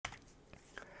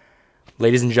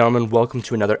Ladies and gentlemen, welcome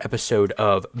to another episode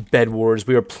of Bedwars.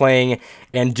 We are playing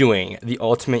and doing the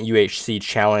Ultimate UHC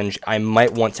Challenge. I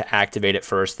might want to activate it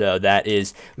first, though. That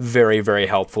is very, very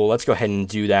helpful. Let's go ahead and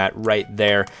do that right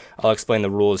there. I'll explain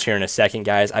the rules here in a second,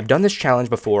 guys. I've done this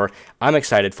challenge before. I'm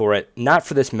excited for it. Not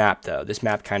for this map, though. This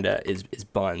map kind of is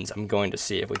buns. I'm going to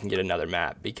see if we can get another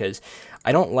map because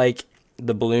I don't like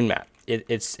the balloon map.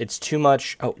 It's too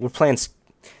much. Oh, we're playing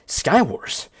Sky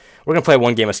Wars. We're going to play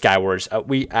one game of Sky Wars.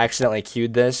 We accidentally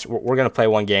queued this. We're going to play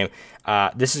one game.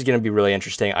 This is going to be really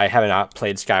interesting. I have not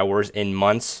played Sky Wars in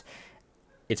months.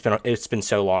 It's been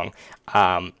so long.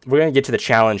 We're going to get to the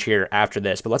challenge here after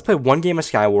this, but let's play one game of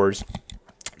Sky Wars.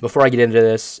 Before I get into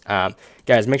this,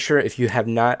 guys, make sure if you have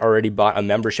not already bought a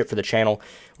membership for the channel,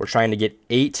 we're trying to get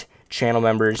 8 channel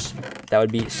members. That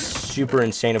would be super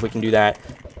insane if we can do that.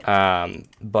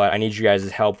 But I need you guys'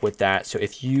 help with that. So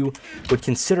if you would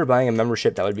consider buying a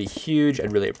membership, that would be huge.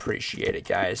 I'd really appreciate it,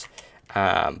 guys.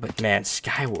 But man,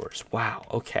 Sky Wars, wow.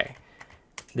 Okay,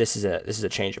 this is a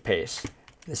change of pace.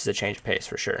 This is a change of pace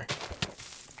for sure.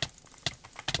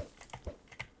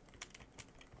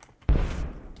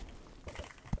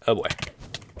 Oh boy.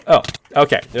 Oh,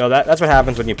 okay. No, that's what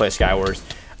happens when you play Sky Wars.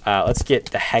 Let's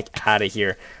get the heck out of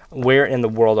here. Where in the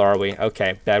world are we?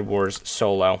 Okay, Bedwars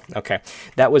solo. Okay,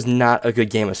 that was not a good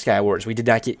game of Sky Wars. We did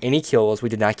not get any kills. We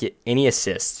did not get any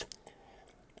assists.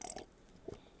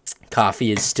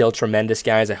 Coffee is still tremendous,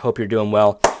 guys. I hope you're doing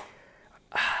well.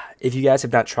 If you guys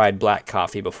have not tried black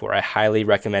coffee before, I highly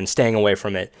recommend staying away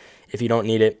from it. If you don't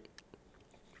need it,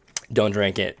 don't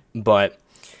drink it. But,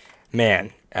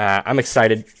 man, I'm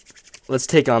excited. Let's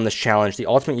take on this challenge, the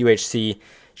Ultimate UHC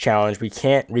Challenge. We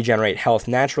can't regenerate health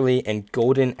naturally, and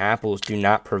golden apples do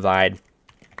not provide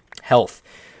health.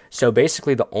 So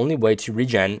basically the only way to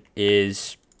regen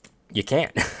is you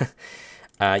can't.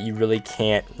 You really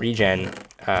can't regen.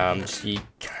 So you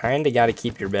kind of got to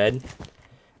keep your bed.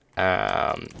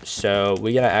 So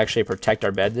we got to actually protect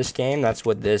our bed this game. That's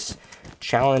what this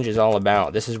challenge is all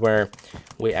about. This is where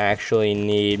we actually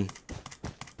need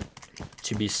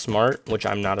to be smart, which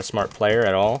I'm not a smart player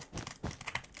at all.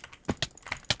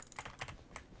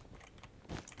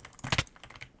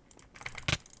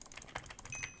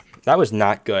 That was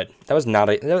not good. That was not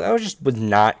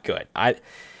good.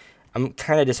 I'm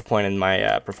kind of disappointed in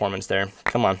my performance there.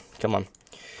 Come on, come on.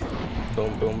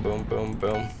 Boom, boom, boom, boom,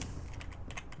 boom.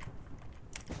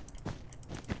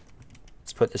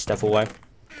 Let's put this stuff away.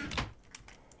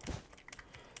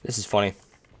 This is funny.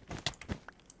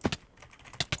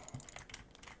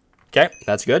 Okay,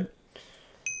 that's good.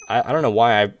 I don't know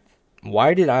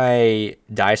why did I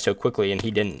die so quickly and he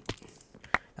didn't?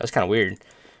 That was kind of weird.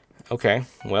 Okay,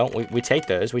 well, we take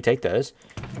those. We take those.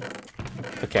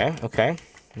 Okay, okay.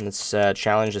 Let's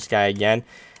challenge this guy again.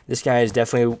 This guy is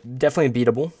definitely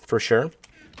beatable, for sure.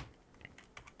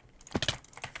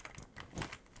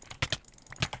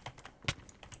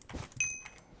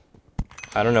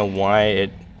 I don't know why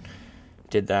it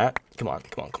did that. Come on,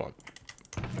 come on, come on.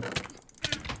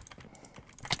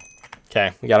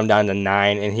 Okay, we got him down to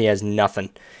 9, and he has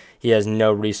nothing. He has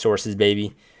no resources,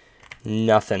 baby.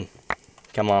 Nothing.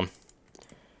 Come on.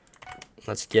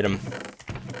 Let's get him.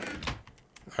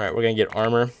 Alright, we're going to get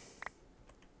armor.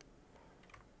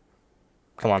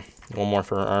 Come on. One more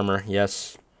for armor.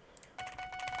 Yes.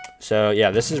 So, yeah,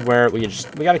 this is where we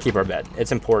got to keep our bed.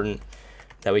 It's important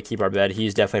that we keep our bed.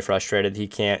 He's definitely frustrated. He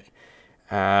can't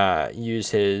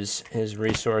use his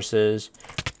resources.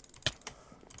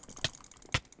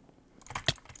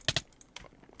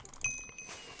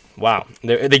 Wow.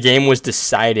 The game was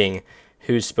deciding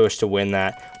who's supposed to win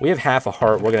that. We have half a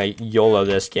heart. We're going to YOLO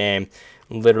this game.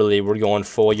 Literally, we're going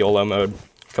full YOLO mode.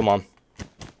 Come on.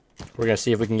 We're going to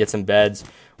see if we can get some beds.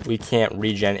 We can't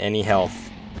regen any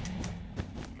health.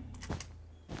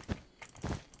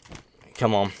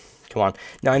 Come on. Come on.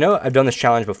 Now, I know I've done this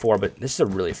challenge before, but this is a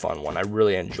really fun one. I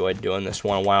really enjoyed doing this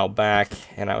one a while back,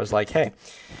 and I was like, hey.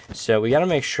 So we got to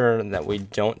make sure that we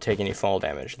don't take any fall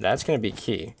damage. That's going to be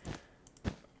key.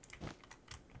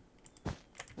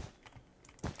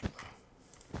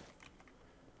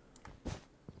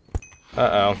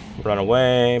 Uh-oh. Run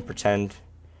away. Pretend.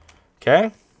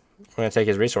 Okay. We're going to take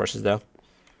his resources, though.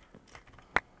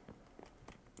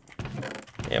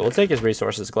 Yeah, we'll take his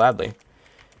resources gladly.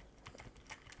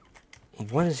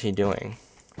 What is he doing?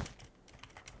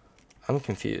 I'm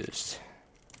confused.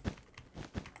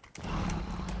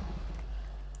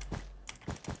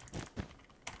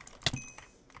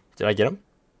 Did I get him?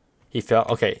 He fell.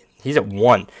 Okay. He's at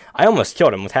 1. I almost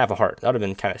killed him with half a heart. That would have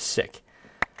been kind of sick.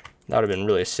 That would have been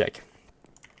really sick.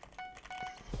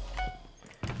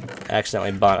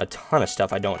 Accidentally bought a ton of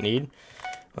stuff I don't need.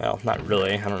 Well, not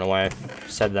really. I don't know why I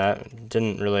said that.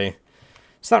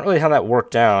 It's not really how that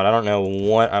worked out. I don't know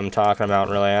what I'm talking about,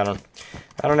 really. I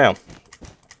don't know.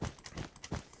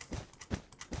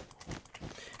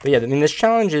 But yeah, I mean, this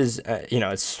challenge is, you know,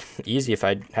 it's easy if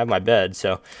I have my bed,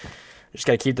 so I just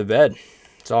gotta keep the bed.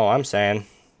 That's all I'm saying.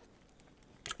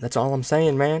 That's all I'm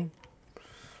saying, man.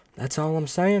 That's all I'm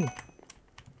saying.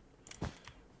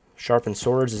 Sharpened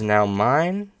Swords is now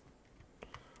mine.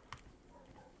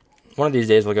 One of these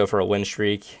days we'll go for a win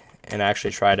streak and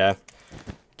actually try to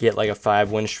get like a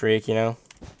 5-win streak, you know?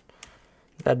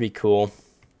 That'd be cool.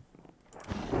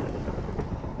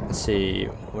 Let's see,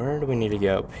 where do we need to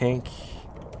go? Pink.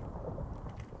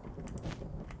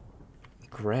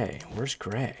 Gray. Where's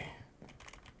gray?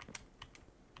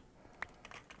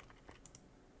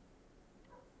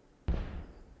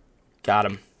 Got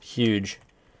him. Huge.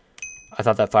 I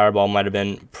thought that fireball might have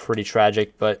been pretty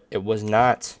tragic, but it was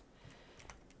not.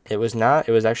 It was not.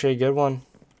 It was actually a good one.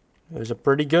 It was a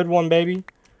pretty good one, baby.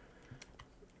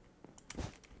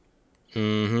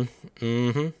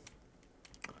 Mm-hmm.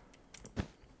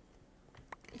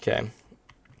 Okay.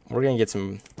 We're gonna get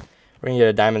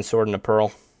a diamond sword and a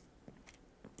pearl.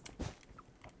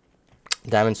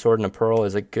 Diamond sword and a pearl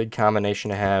is a good combination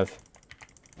to have.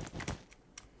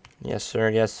 Yes, sir.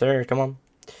 Yes, sir. Come on.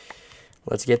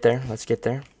 Let's get there. Let's get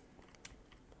there.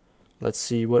 Let's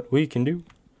see what we can do.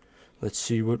 Let's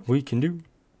see what we can do.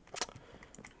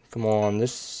 Come on,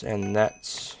 this and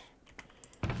that.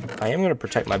 I am going to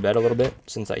protect my bed a little bit,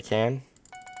 since I can.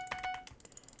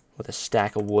 With a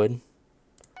stack of wood.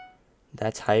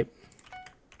 That's hype.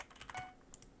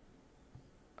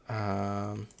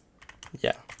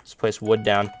 Yeah, let's place wood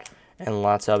down, and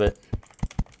lots of it.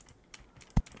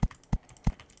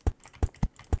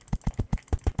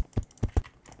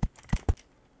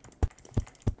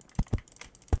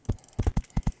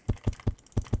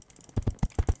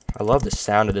 I love the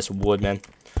sound of this wood, man.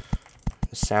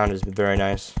 The sound is very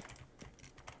nice.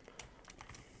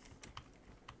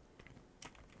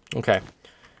 Okay.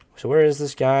 So where is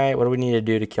this guy? What do we need to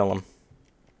do to kill him?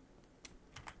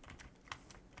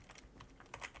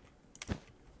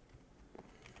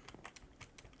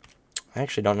 I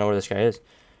actually don't know where this guy is.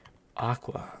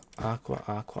 Aqua.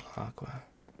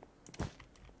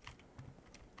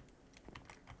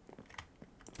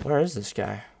 Where is this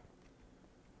guy?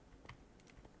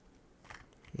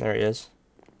 There he is.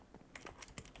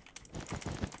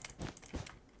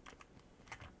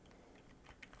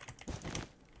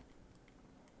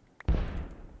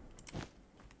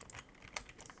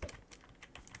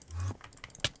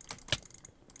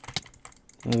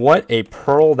 What a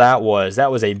pearl that was.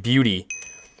 That was a beauty.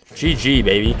 GG,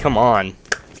 baby. Come on.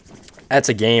 That's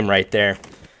a game right there.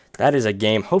 That is a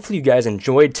game. Hopefully you guys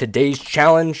enjoyed today's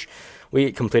challenge.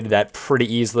 We completed that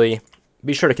pretty easily.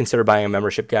 Be sure to consider buying a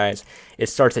membership, guys. It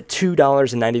starts at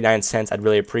 $2.99. I'd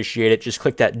really appreciate it. Just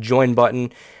click that join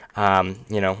button,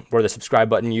 you know, where the subscribe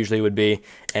button usually would be,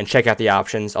 and check out the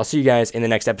options. I'll see you guys in the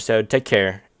next episode. Take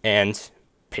care, and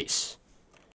peace.